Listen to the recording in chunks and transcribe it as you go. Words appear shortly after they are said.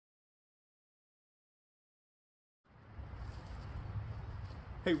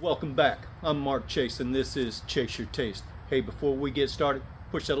Hey, welcome back. I'm Mark Chase and this is Chase Your Taste. Hey, before we get started,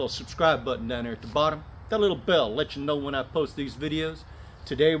 push that little subscribe button down there at the bottom. That little bell lets you know when I post these videos.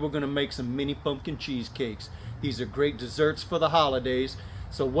 Today we're going to make some mini pumpkin cheesecakes. These are great desserts for the holidays.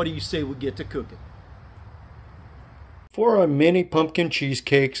 So what do you say we get to cooking? For our mini pumpkin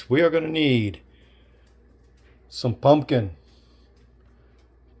cheesecakes, we are going to need some pumpkin,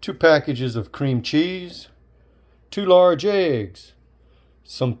 2 packages of cream cheese, 2 large eggs,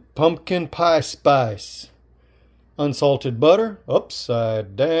 some pumpkin pie spice, unsalted butter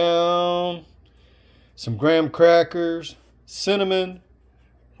upside down, some graham crackers, cinnamon,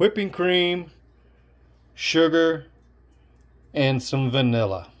 whipping cream, sugar, and some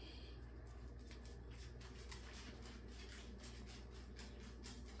vanilla.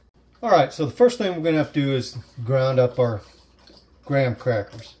 Alright, so the first thing we're going to have to do is grind up our graham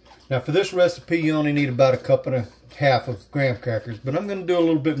crackers. Now for this recipe you only need about 1.5 cups of graham crackers, but I'm going to do a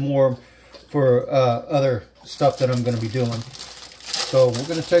little bit more for other stuff that I'm going to be doing. So we're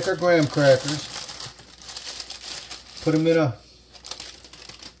going to take our graham crackers, put them in a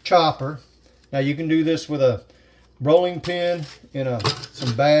chopper. Now you can do this with a rolling pin in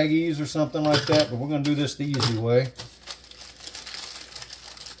some baggies or something like that, but we're going to do this the easy way.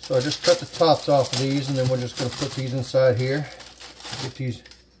 So I just cut the tops off of these, and then we're just going to put these inside here. Get these,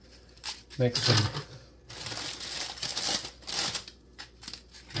 make some.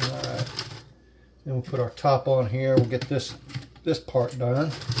 Alright. Then we'll put our top on here. We'll get this part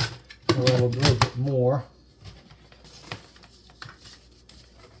done. A little bit more.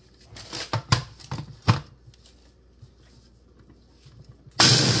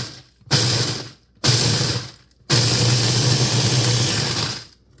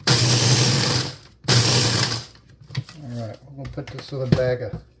 We'll put this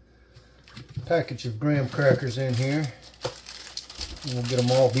other package of graham crackers in here, and we'll get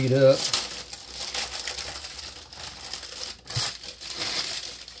them all beat up.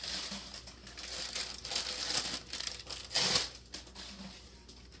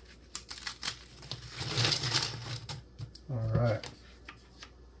 All right.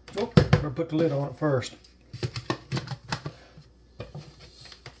 Oh, better put the lid on it first.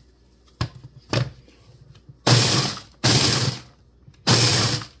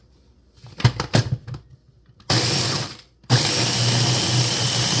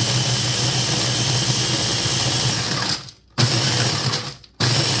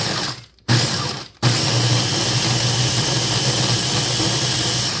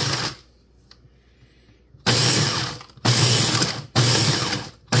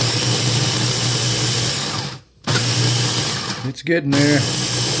 It's getting there.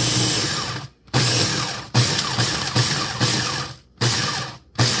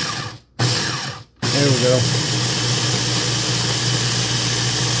 There we go.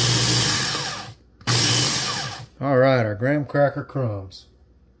 All right, our graham cracker crumbs.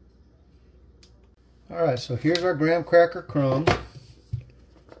 All right, so here's our graham cracker crumbs.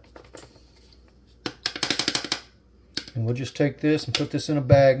 And we'll just take this and put this in a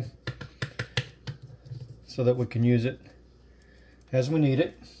bag so that we can use it as we need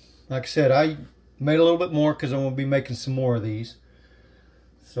it. Like I said, I made a little bit more because I'm going to be making some more of these.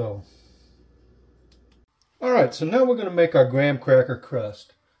 So, alright, so now we're going to make our graham cracker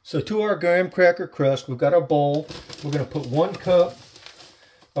crust. So to our graham cracker crust, we've got our bowl. We're going to put 1 cup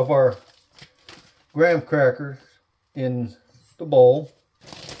of our graham crackers in the bowl.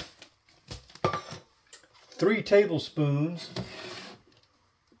 3 tablespoons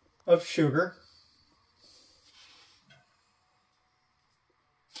of sugar.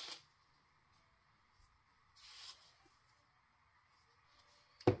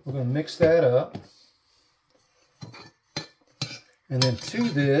 We're going to mix that up. And then to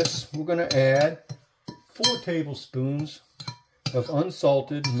this, we're going to add 4 tablespoons of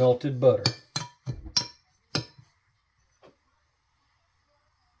unsalted melted butter.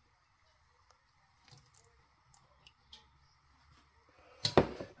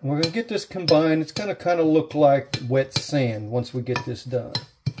 And we're going to get this combined. It's going to kind of look like wet sand once we get this done.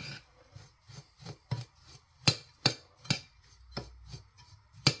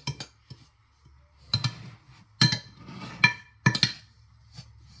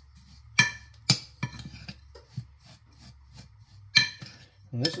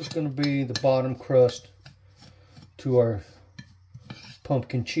 And this is going to be the bottom crust to our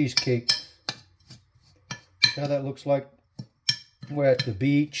pumpkin cheesecake. See how that looks like? We're at the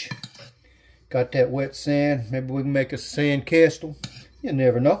beach. Got that wet sand. Maybe we can make a sand castle. You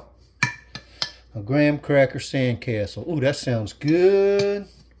never know. A graham cracker sand castle. Ooh, that sounds good.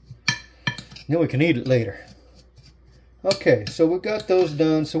 Then we can eat it later. Okay, so we've got those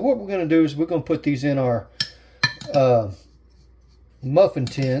done. So what we're going to do is we're going to put these in our muffin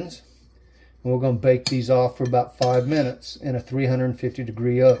tins. And we're going to bake these off for about 5 minutes in a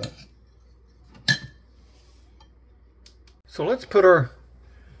 350-degree oven. So let's put our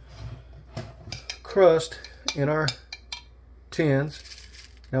crust in our tins.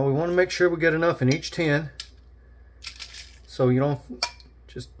 Now we want to make sure we get enough in each tin, so you don't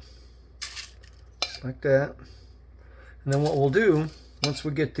just like that. And then what we'll do once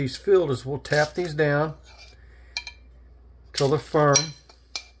we get these filled is we'll tap these down till they're firm.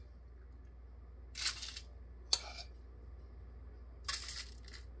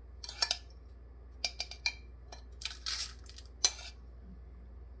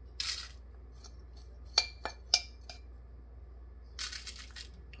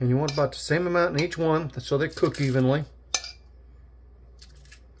 And you want about the same amount in each one so they cook evenly.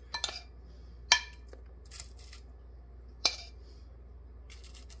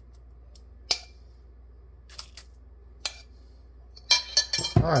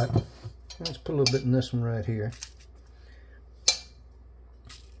 Alright, let's put a little bit in this one right here.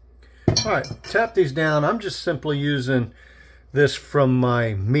 Alright, tap these down. I'm just simply using this from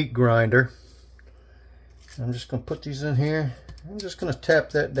my meat grinder. I'm just going to put these in here. I'm just going to tap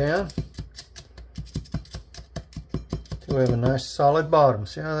that down till we have a nice solid bottom.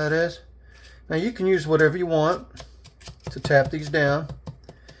 See how that is? Now you can use whatever you want to tap these down.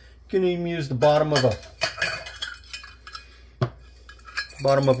 You can even use the bottom of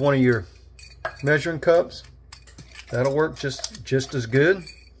one of your measuring cups. That'll work just as good.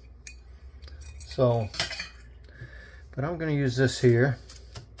 So, but I'm going to use this here.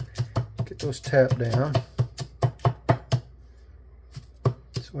 Get those tapped down.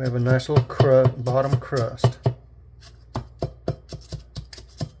 So we have a nice little bottom crust.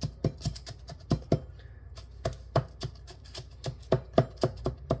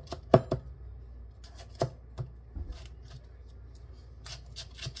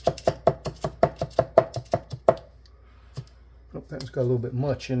 Oh, that's got a little bit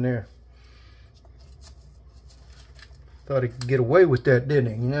much in there. Thought he could get away with that,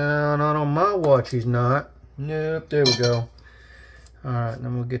 didn't he? No, not on my watch he's not. Nope, there we go. Alright,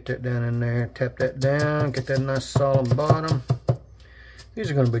 then we'll get that down in there, tap that down, get that nice solid bottom.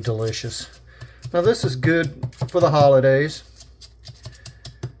 These are going to be delicious. Now this is good for the holidays.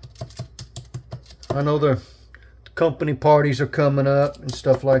 I know the company parties are coming up and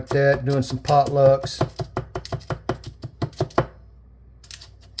stuff like that, doing some potlucks.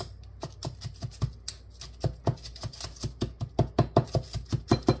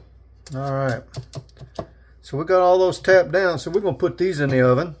 Alright. So we got all those tapped down, so we're going to put these in the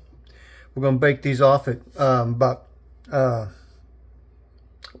oven. We're going to bake these off at about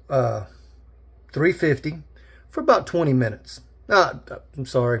 350 for about 20 minutes. I'm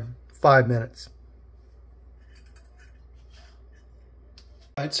sorry, 5 minutes.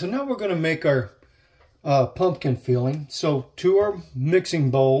 Alright, so now we're going to make our pumpkin filling. So to our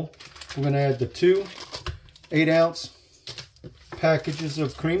mixing bowl, we're going to add the 2 8-ounce packages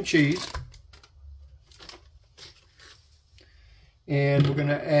of cream cheese. And we're going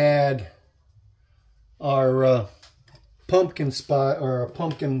to add our pumpkin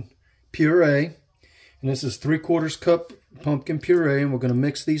puree. And this is 3/4 cup pumpkin puree, and we're going to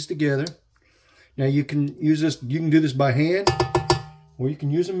mix these together. Now you can use this, you can do this by hand, or you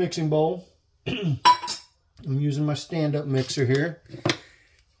can use a mixing bowl. I'm using my stand-up mixer here.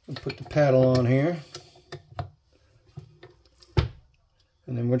 I'll put the paddle on here.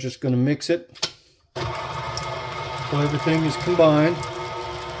 And then we're just going to mix it so everything is combined.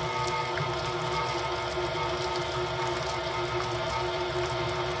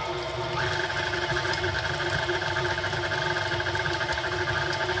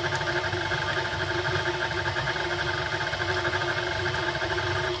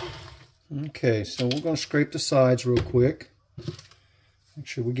 Okay, so we're going to scrape the sides real quick. Make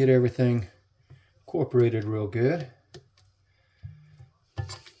sure we get everything incorporated real good.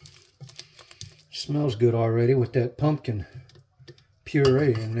 Smells good already with that pumpkin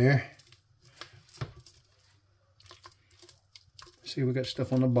puree in there. See, we got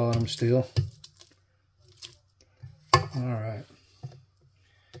stuff on the bottom still. Alright.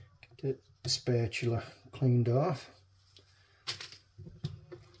 Get that spatula cleaned off.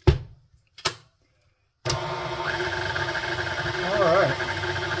 Alright.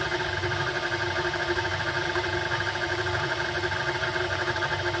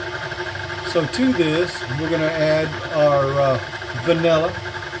 So to this, we're going to add our vanilla,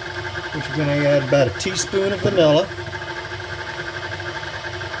 which we're going to add about a teaspoon of vanilla.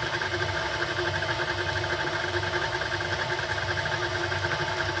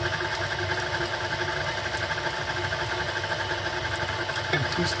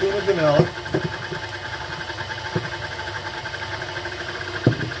 teaspoon of vanilla.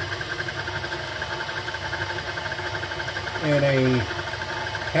 And a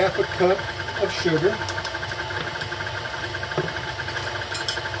half a cup of sugar.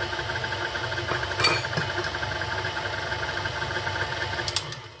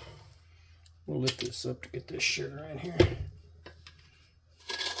 We'll lift this up to get this sugar in here.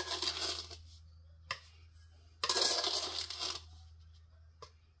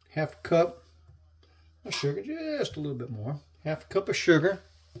 Half a cup of sugar, just a little bit more. Half a cup of sugar.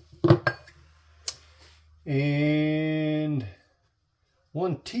 And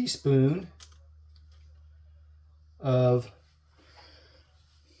 1 teaspoon of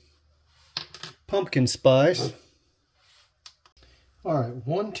pumpkin spice. All right,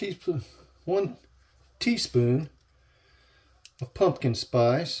 1 teaspoon of pumpkin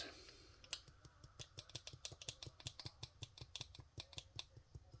spice.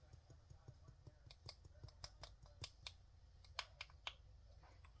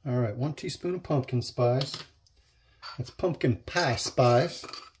 All right, 1 teaspoon of pumpkin spice. That's pumpkin pie spice.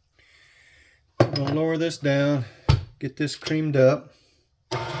 I'm gonna lower this down, get this creamed up.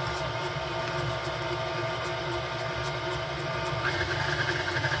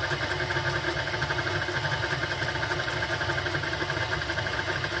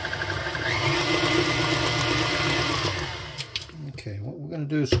 Okay, what we're gonna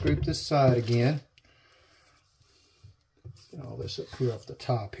do is scrape this side again. Get all this up here off the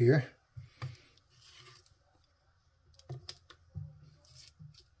top here.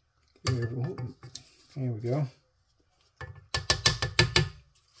 Here we go.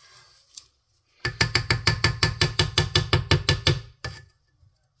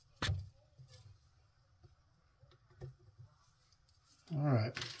 All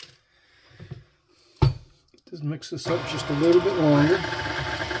right. Just mix this up just a little bit longer.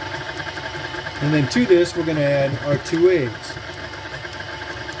 And then to this, we're going to add our 2 eggs.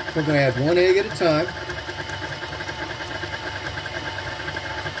 We're going to add 1 egg at a time.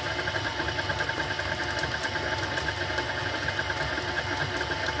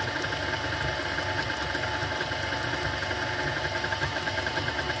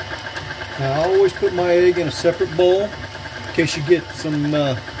 Now, I always put my egg in a separate bowl in case you get some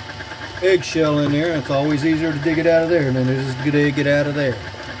eggshell in there. It's always easier to dig it out of there than it is to dig it out of there.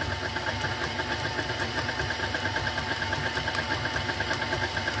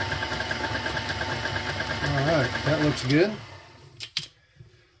 Alright, that looks good.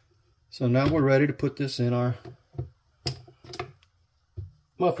 So now we're ready to put this in our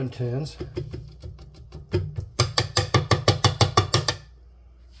muffin tins.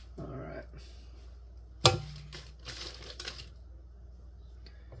 Alright.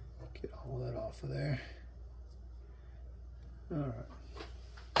 Get all that off of there. Alright.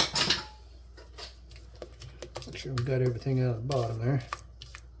 Make sure we got everything out of the bottom there.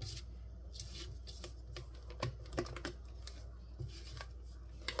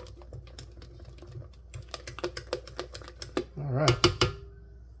 All right.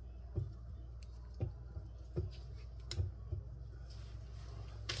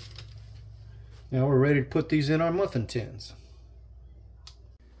 Now we're ready to put these in our muffin tins.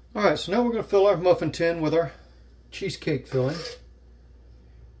 All right, so now we're going to fill our muffin tin with our cheesecake filling.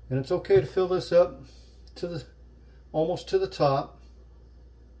 And it's okay to fill this up to the almost to the top.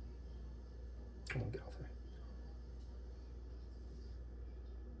 Come on, get off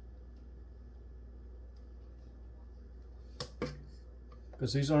there.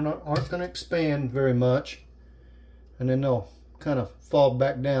 Because these aren't going to expand very much, and then they'll kind of fall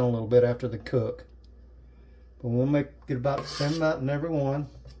back down a little bit after they cook. But we'll get about the same amount in every one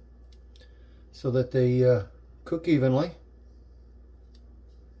so that they cook evenly.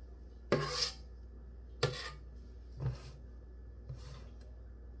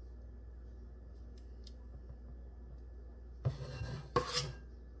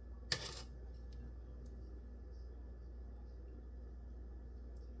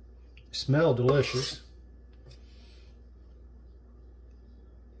 Smell delicious.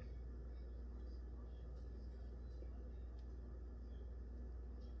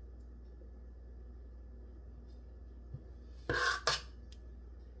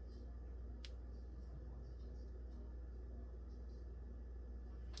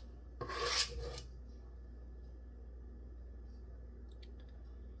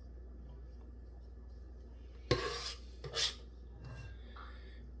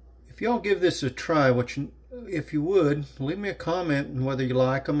 If y'all give this a try, if you would, leave me a comment on whether you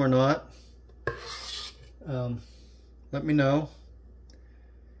like them or not. Let me know.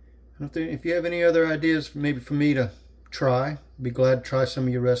 And if you have any other ideas maybe for me to try, be glad to try some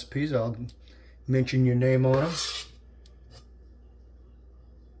of your recipes. I'll mention your name on them.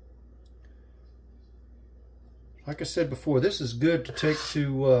 Like I said before, this is good to take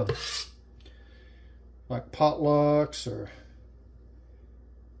to like potlucks or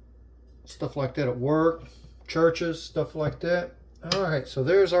stuff like that at work, churches, stuff like that. Alright, so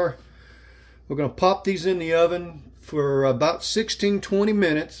there's our, we're going to pop these in the oven for about 16-20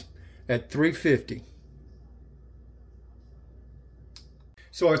 minutes at 350.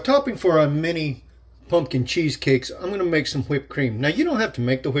 So our topping for our mini pumpkin cheesecakes, I'm going to make some whipped cream. Now you don't have to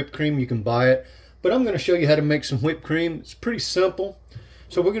make the whipped cream, you can buy it. But I'm going to show you how to make some whipped cream. It's pretty simple.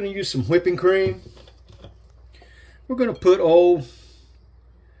 So we're going to use some whipping cream. We're going to put,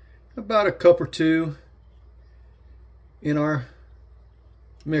 about a cup or two in our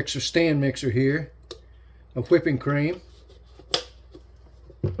mixer, stand mixer here of whipping cream.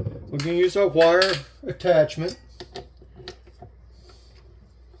 We're going to use our wire attachment.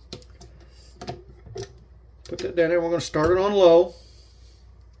 Put that down there. We're going to start it on low.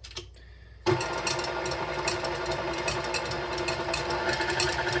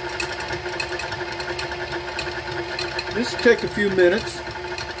 This will take a few minutes.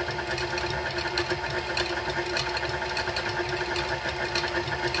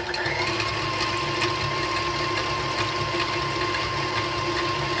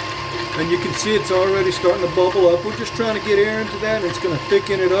 And you can see it's already starting to bubble up. We're just trying to get air into that, and it's going to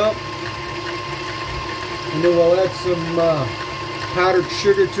thicken it up. And then we'll add some powdered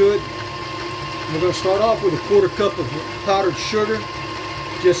sugar to it. And we're going to start off with a quarter cup of powdered sugar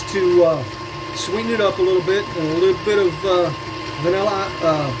just to sweeten it up a little bit, and a little bit of vanilla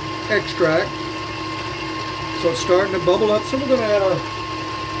extract. So it's starting to bubble up. So we're going to add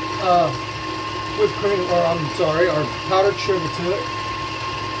our whipped cream, or I'm sorry, our powdered sugar to it.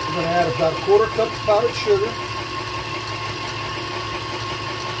 We're going to add about a quarter cup of powdered sugar.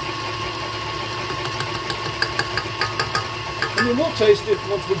 And then we'll taste it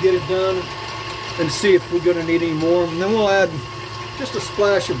once we get it done and see if we're going to need any more. And then we'll add just a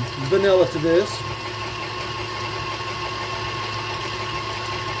splash of vanilla to this.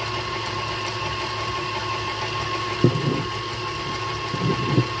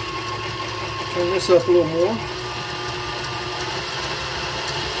 Turn this up a little more.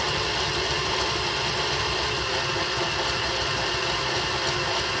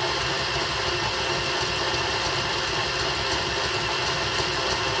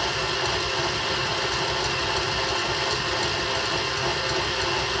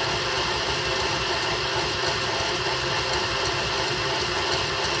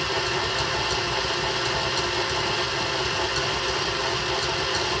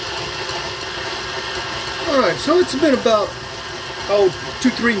 Alright, so it's been about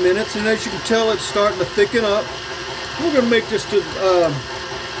 2-3 minutes, and as you can tell, it's starting to thicken up. We're going to make this to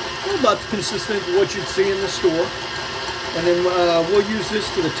about the consistency of what you'd see in the store, and then we'll use this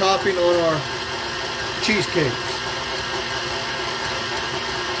for the topping on our cheesecakes.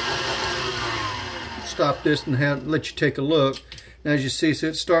 Stop this and let you take a look. And as you see, so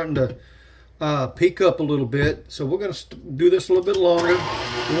it's starting to peak up a little bit. So we're going to do this a little bit longer.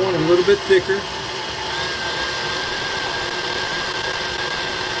 We want it a little bit thicker.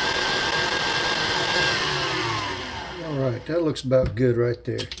 Alright, that looks about good right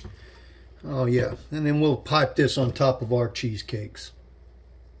there. Oh yeah, and then we'll pipe this on top of our cheesecakes.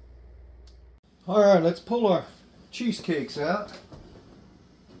 Alright, let's pull our cheesecakes out.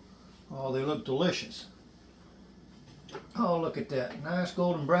 Oh, they look delicious. Oh, look at that. Nice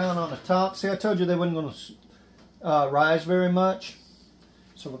golden brown on the top. See, I told you they weren't going to rise very much.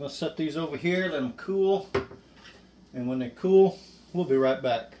 So we're going to set these over here, let them cool. And when they cool, we'll be right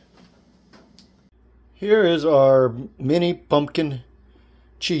back. Here is our mini pumpkin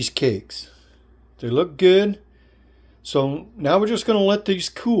cheesecakes. They look good. So now we're just going to let these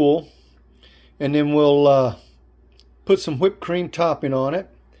cool, and then we'll put some whipped cream topping on it,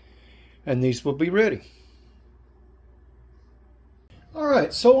 and these will be ready.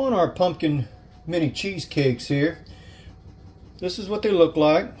 Alright, so on our pumpkin mini cheesecakes here, this is what they look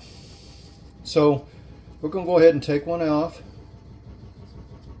like. So we're going to go ahead and take one off.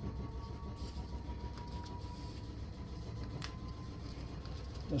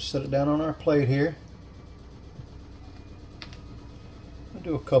 Let's set it down on our plate here. I'll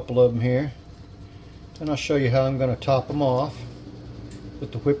do a couple of them here, and I'll show you how I'm going to top them off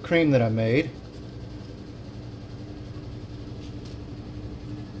with the whipped cream that I made.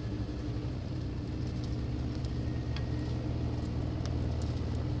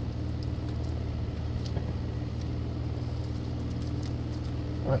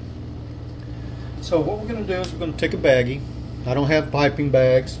 All right. So what we're going to do is we're going to take a baggie. I don't have piping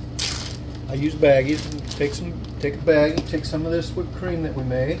bags. I use baggies. Take a bag and take some of this whipped cream that we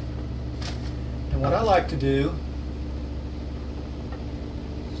made. And what I like to do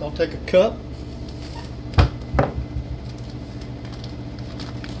is I'll take a cup,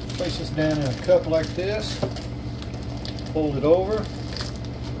 place this down in a cup like this, fold it over,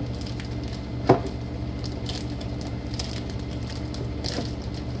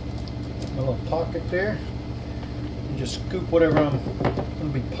 a little pocket there, and just scoop whatever I'm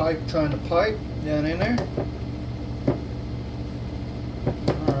going to be trying to pipe down in there.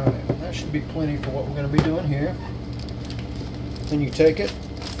 Alright, that should be plenty for what we're going to be doing here. Then you take it,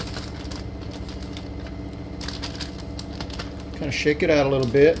 kind of shake it out a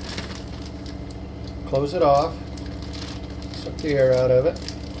little bit, close it off, suck the air out of it,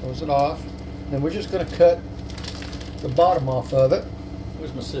 close it off. Then we're just going to cut the bottom off of it.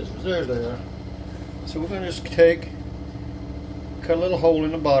 Where's my scissors? There they are. So we're going to just cut a little hole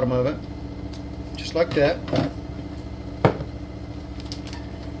in the bottom of it, just like that.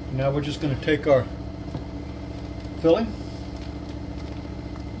 Now we're just going to take our filling,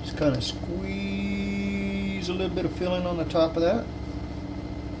 just kind of squeeze a little bit of filling on the top of that,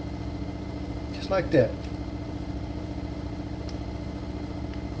 just like that.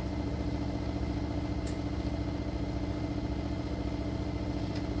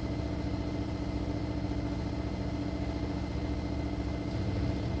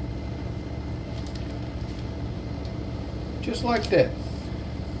 Just like that.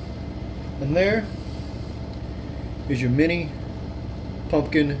 And there is your mini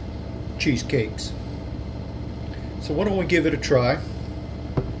pumpkin cheesecakes. So why don't we give it a try?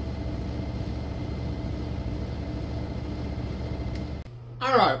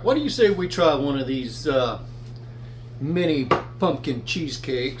 Alright, what do you say we try one of these mini pumpkin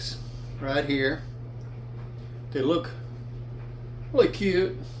cheesecakes right here? They look really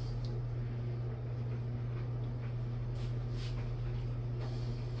cute.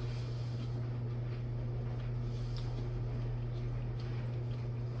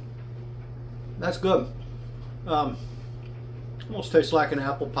 That's good. Almost tastes like an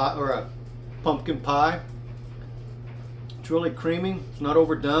apple pie or a pumpkin pie. It's really creamy. It's not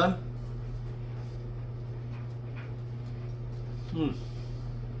overdone.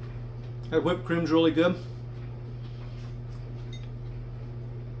 That whipped cream's really good.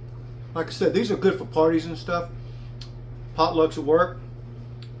 Like I said, these are good for parties and stuff. Potlucks at work.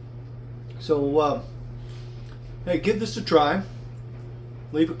 So, hey, give this a try.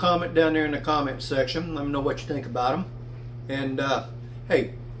 Leave a comment down there in the comment section. Let me know what you think about them. And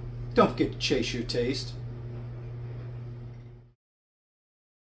hey, don't forget to chase your taste.